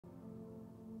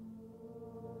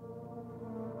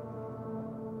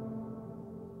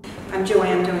I'm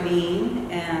Joann Doneen,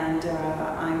 and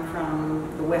I'm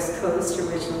from the West Coast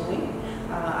originally.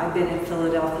 I've been in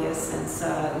Philadelphia since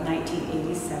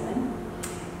 1987,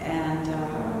 and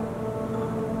I'm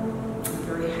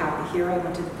very happy here. I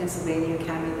went to the Pennsylvania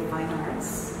Academy of the Fine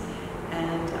Arts,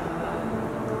 and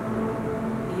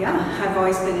yeah, I've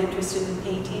always been interested in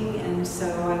painting, and so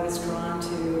I was drawn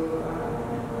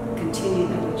to continue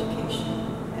that education.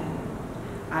 And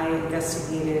I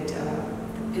investigated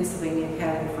Pennsylvania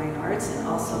Academy of Fine Arts and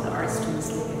also the Art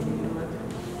Students League in New York.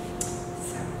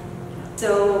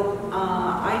 So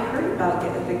I heard about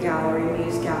the gallery,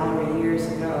 Muse Gallery, years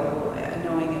ago,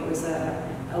 knowing it was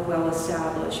a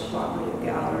well-established cooperative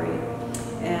gallery.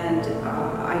 And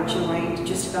I joined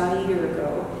just about a year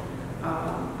ago.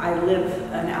 I live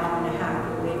an hour and a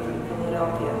half away from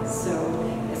Philadelphia, so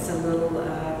it's a little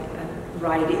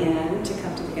ride in to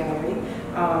come to the gallery.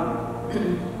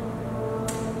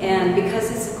 And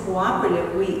because it's a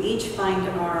cooperative, we each find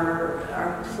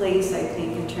our place, I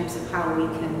think, in terms of how we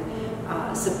can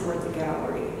support the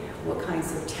gallery, what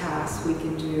kinds of tasks we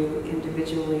can do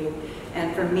individually.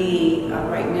 And for me,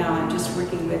 right now, I'm just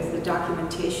working with the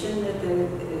documentation that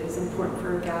is important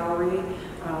for a gallery,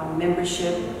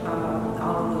 membership,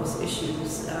 all of those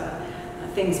issues.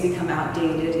 Things become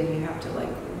outdated and you have to like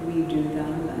redo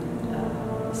them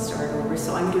and start over.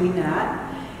 So I'm doing that.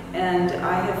 And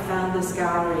I have found this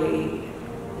gallery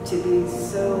to be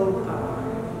so,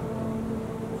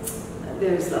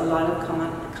 there's a lot of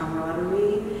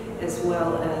camaraderie as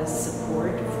well as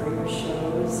support for your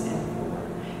shows, and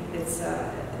it's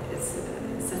a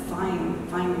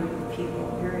fine group of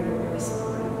people, very, very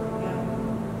supportive. Yeah.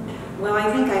 Well,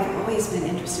 I think I've always been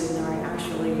interested in art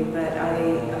actually, but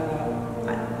I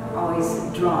always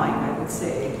drawing, I would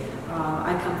say.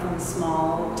 I come from a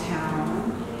small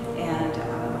town, and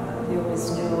there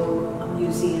was no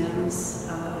museums,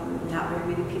 not very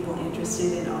many people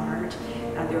interested in art.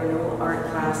 There were no art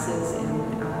classes in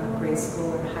grade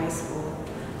school or high school.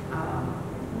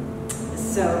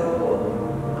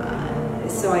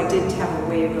 So I didn't have a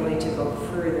way really to go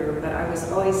further, but I was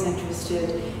always interested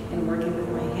in working with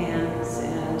my hands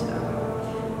and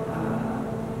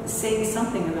saying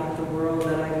something about the world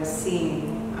that I was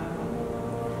seeing.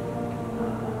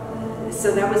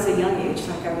 So that was a young age,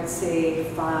 like I would say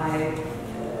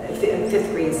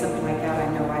 5th grade, something like that.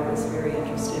 I know I was very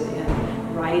interested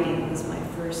in writing. Was my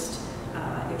first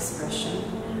expression,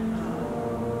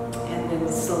 and then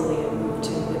slowly I moved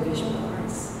to the visual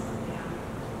arts. Yeah.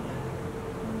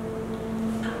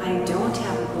 I don't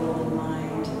have a goal in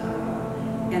mind,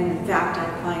 and in fact I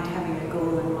find having a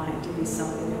goal in mind to be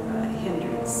something of a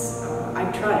hindrance.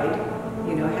 I've tried,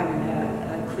 you know, having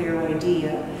a clear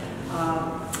idea.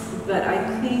 But I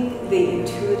think the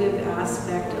intuitive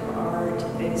aspect of art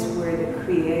is where the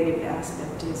creative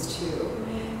aspect is too.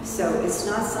 So it's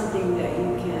not something that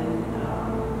you can,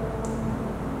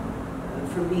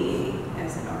 for me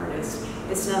as an artist,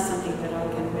 it's not something that I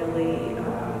can really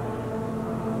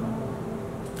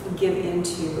give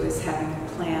into as having a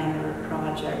plan or a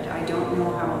project. I don't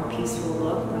know how a piece will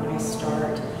look when I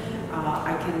start.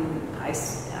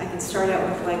 I can start out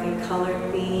with like a color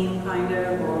theme kind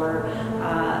of, or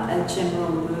a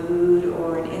general mood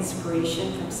or an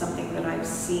inspiration from something that I've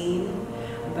seen,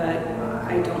 but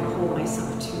I don't hold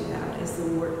myself to that. As the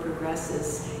work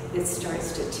progresses, it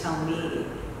starts to tell me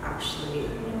actually,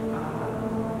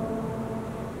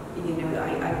 you know,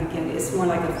 I begin, it's more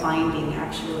like a finding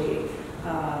actually,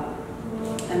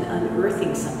 an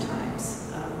unearthing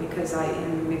sometimes, because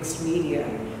in mixed media,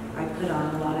 I put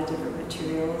on a lot of different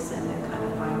materials and then kind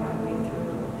of find my way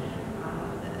through.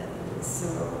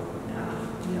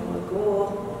 You know,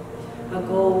 a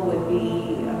goal would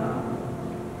be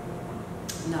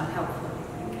not helpful, I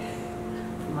think,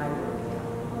 for my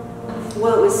work.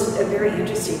 Well, it was very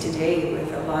interesting today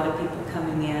with a lot of people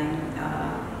coming in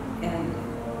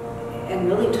and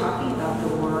really talking about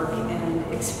the work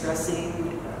and expressing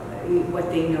what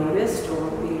they noticed or,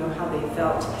 you know, how they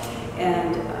felt.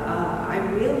 And I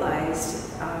realized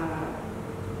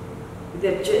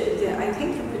that I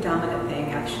think the predominant thing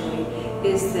actually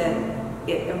is that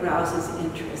it arouses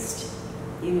interest.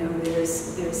 You know, there's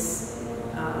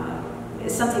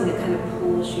something that kind of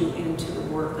pulls you into the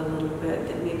work a little bit,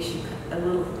 that makes you a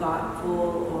little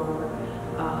thoughtful or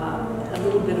a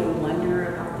little bit of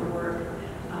wonder about the work.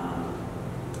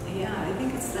 Yeah, I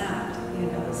think it's that. You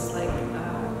know, it's like,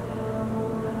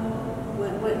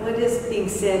 what is being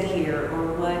said here,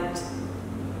 or what,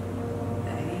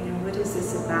 you know, what is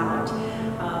this about?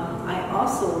 I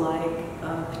also like,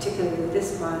 particularly with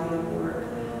this body of work,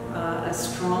 a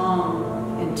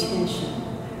strong intention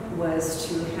was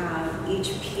to have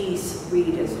each piece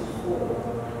read as a whole.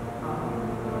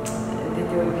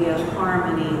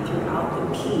 harmony throughout the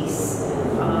piece,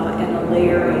 and a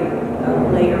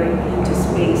layering into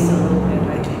space a little bit,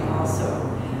 I think, also.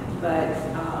 But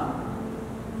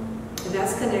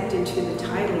that's connected to the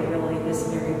title, really, this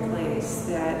very place,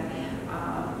 that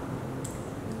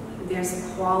there's a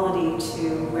quality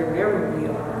to wherever we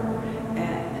are,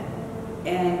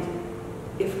 and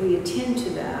if we attend to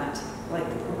that, like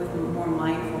with more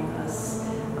mindfulness,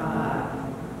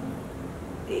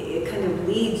 it kind of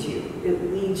leads you.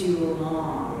 It leads you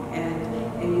along,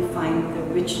 and you find the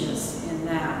richness in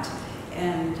that.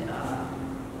 And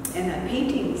that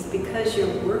paintings, because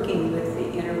you're working with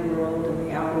the inner world and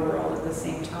the outer world at the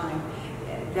same time,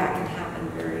 that can happen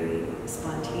very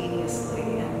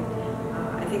spontaneously. And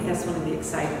I think that's one of the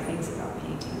exciting things about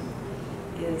painting,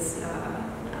 is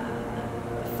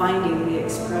finding the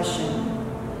expression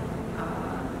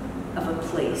of a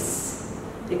place.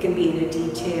 It can be in a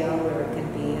detail, or it can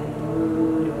be in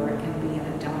mood, or it can be in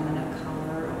a dominant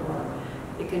color, or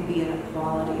it can be in a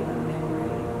quality of a memory,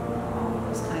 all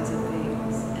those kinds of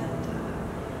things. And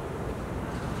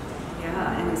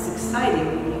yeah, and it's exciting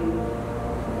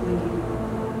when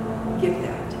you get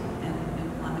that and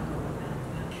want to go with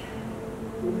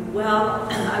that. Well,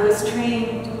 I was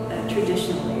trained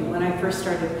traditionally. When I first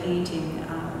started painting,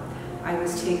 I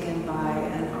was taken by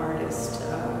an artist,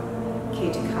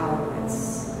 Kate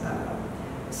Kalowitz,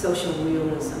 social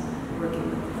realism, working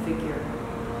with the figure.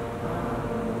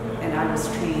 And I was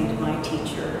trained, my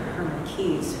teacher, Herman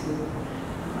Keyes, who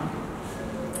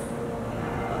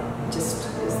just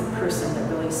is the person that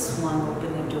really swung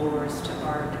open the doors to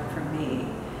art for me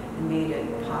and made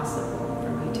it possible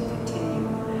for me to continue.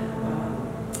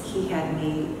 He had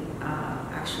me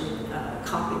actually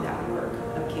copy that work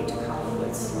of Kate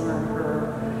Kalowitz, learn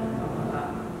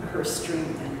her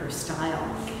strength and her style.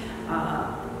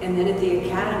 And then at the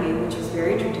academy, which is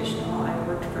very traditional, I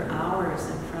worked for hours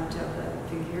in front of the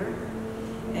figure,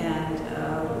 and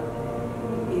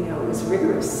you know, it was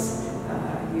rigorous.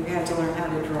 You had to learn how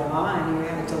to draw, and you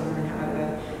had to learn how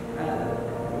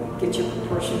to get your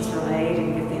proportions right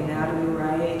and get the anatomy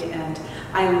right. And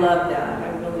I loved that. I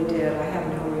really did. I have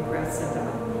no regrets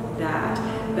about that.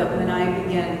 But when I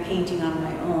began painting on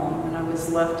my own, when I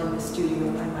was left in the studio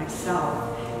by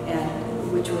myself, and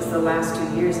which was the last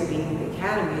 2 years of being in the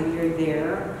academy, you're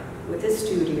there with a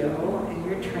studio and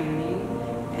you're training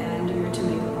and you're to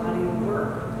make a body of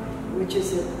work, which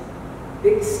is a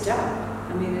big step.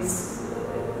 I mean, it's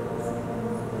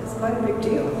quite a big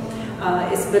deal.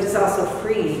 But it's also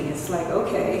freeing. It's like,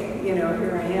 okay, you know,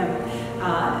 here I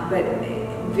am. But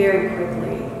very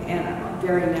quickly and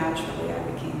very naturally, I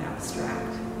became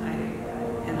abstract.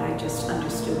 And I just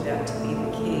understood that to be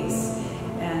the case.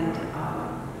 And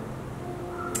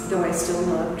though I still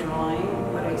love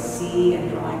drawing what I see and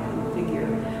drawing from the figure,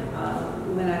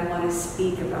 when I want to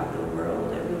speak about the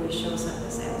world, it really shows up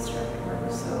as abstract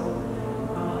work. So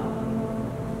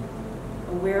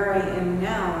where I am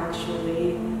now,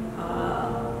 actually,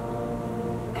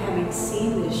 having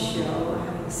seen this show,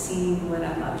 having seen what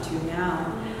I'm up to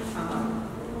now,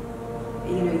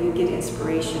 you know, you get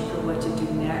inspiration for what to do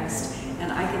next.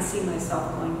 And I can see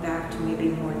myself going back to maybe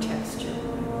more texture,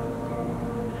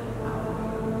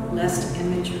 less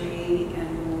imagery,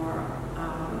 and more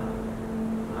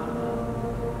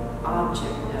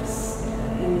objectness,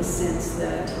 in the sense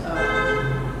that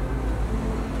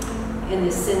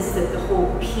the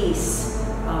whole piece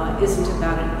isn't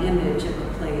about an image of a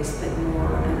place, but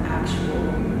more an actual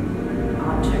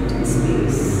object in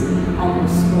space,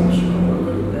 almost sculptural a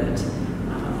little bit.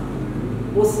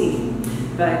 We'll see,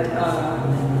 but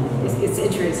it's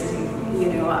interesting.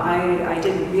 You know, I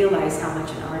didn't realize how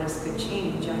much an artist could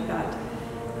change. I thought,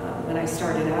 when I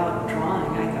started out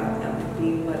drawing, I thought that would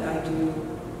be what I do.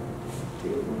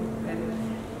 And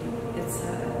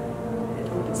it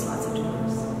opens lots of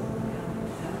doors.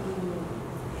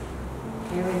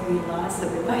 Very lots of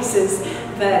advices,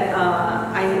 but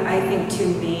I think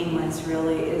two main ones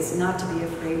really is not to be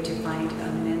afraid to find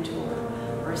a mentor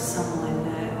or someone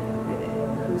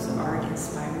whose art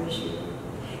inspires you,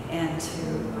 and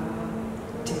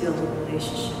to build a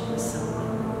relationship with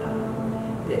someone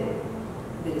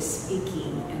that is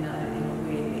speaking in a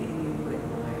way that you would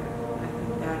admire. I think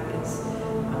that is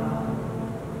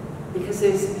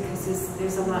because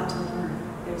there's a lot to learn.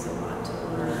 There's a lot to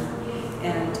learn,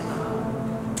 and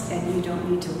you don't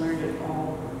need to learn it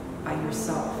all by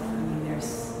yourself. I mean,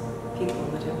 there's people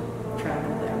that have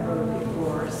traveled that road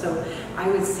before. So I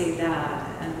would say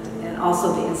that, and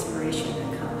also the inspiration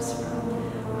that comes from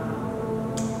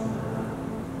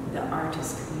the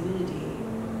artist community.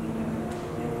 You know,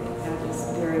 I think that is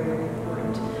very, very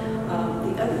important.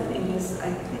 The other thing is,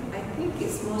 I think think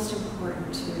it's most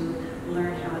important to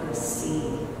learn how to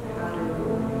see, how to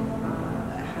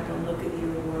look at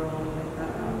your world with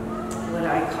what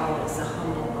I call as a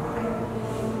humble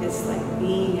eye. It's like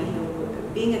being at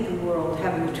the world,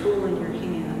 having a tool in your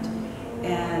hand,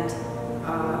 and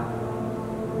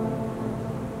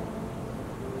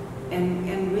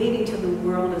waiting till the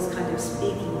world is kind of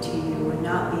speaking to you and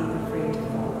not being afraid to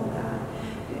follow that,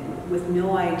 with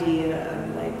no idea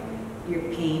of like you're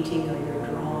painting or you're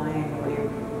drawing or you're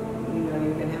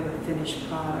going to have a finished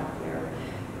product there,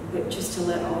 but just to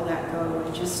let all that go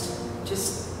and just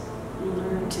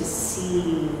learn to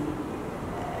see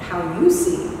how you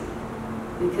see,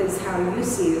 because how you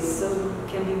see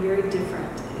can be very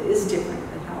different. It is different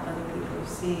than how other people are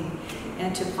seeing,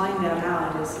 and to find that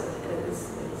out is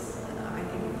I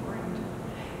think important.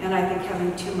 And I think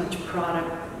having too much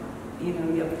product,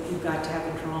 you've got to have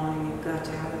a drawing, you've got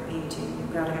to have a painting,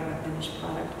 you've got to have a finished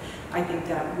product. I think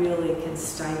that really can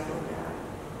stifle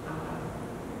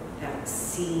that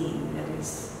seeing that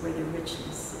is where the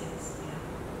richness is.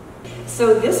 Yeah.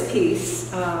 So this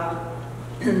piece,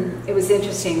 it was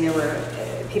interesting. There were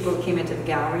people who came into the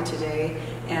gallery today,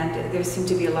 and there seemed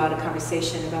to be a lot of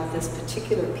conversation about this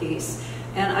particular piece.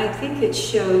 And I think it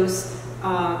shows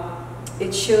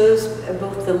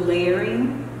both the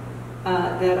layering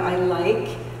that I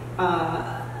like,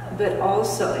 but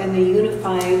also and the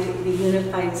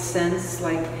unified sense,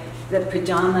 like the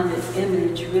predominant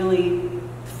image really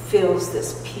fills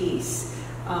this piece,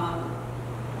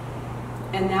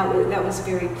 and that was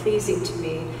very pleasing to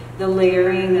me. The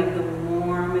layering of the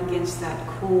warm against that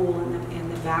cool in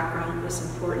the background was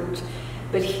important.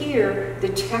 But here, the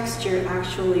texture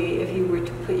actually, if you were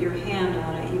to put your hand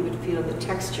on it, you would feel the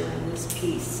texture in this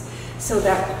piece. So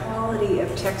that quality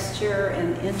of texture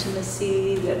and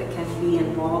intimacy that it can be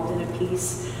involved in a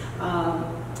piece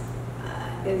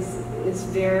is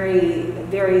very,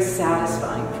 very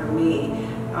satisfying for me.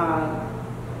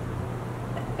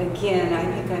 Again, I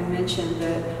think I mentioned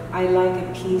that I like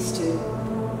a piece to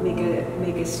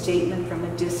make a statement from a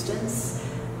distance.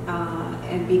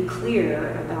 And be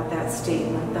clear about that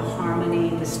statement, the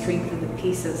harmony, the strength of the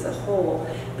piece as a whole.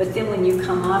 But then when you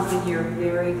come up and you're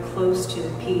very close to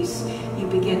the piece, you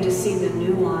begin to see the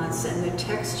nuance and the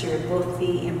texture, both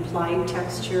the implied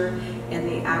texture and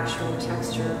the actual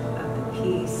texture of the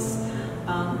piece.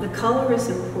 The color is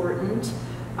important,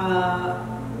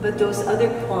 but those other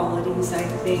qualities, I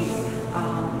think,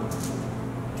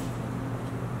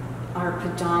 are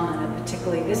predominant,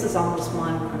 particularly, this is almost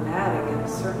monochromatic in a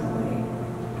certain way.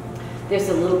 There's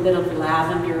a little bit of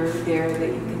lavender there that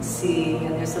you can see,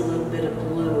 and there's a little bit of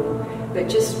blue, but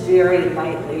just very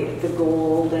lightly, the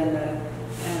gold and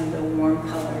the warm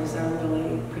colors are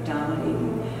really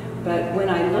predominating. But when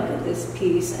I look at this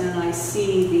piece and I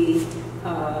see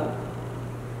how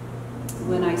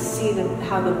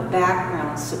the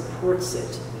background supports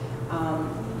it,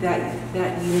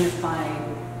 that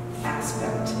unifying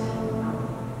aspect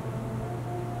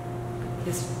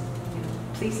is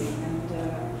pleasing,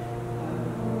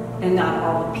 and not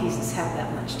all the pieces have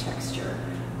that much texture,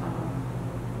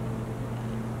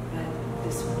 but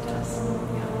this one does.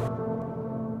 Yeah.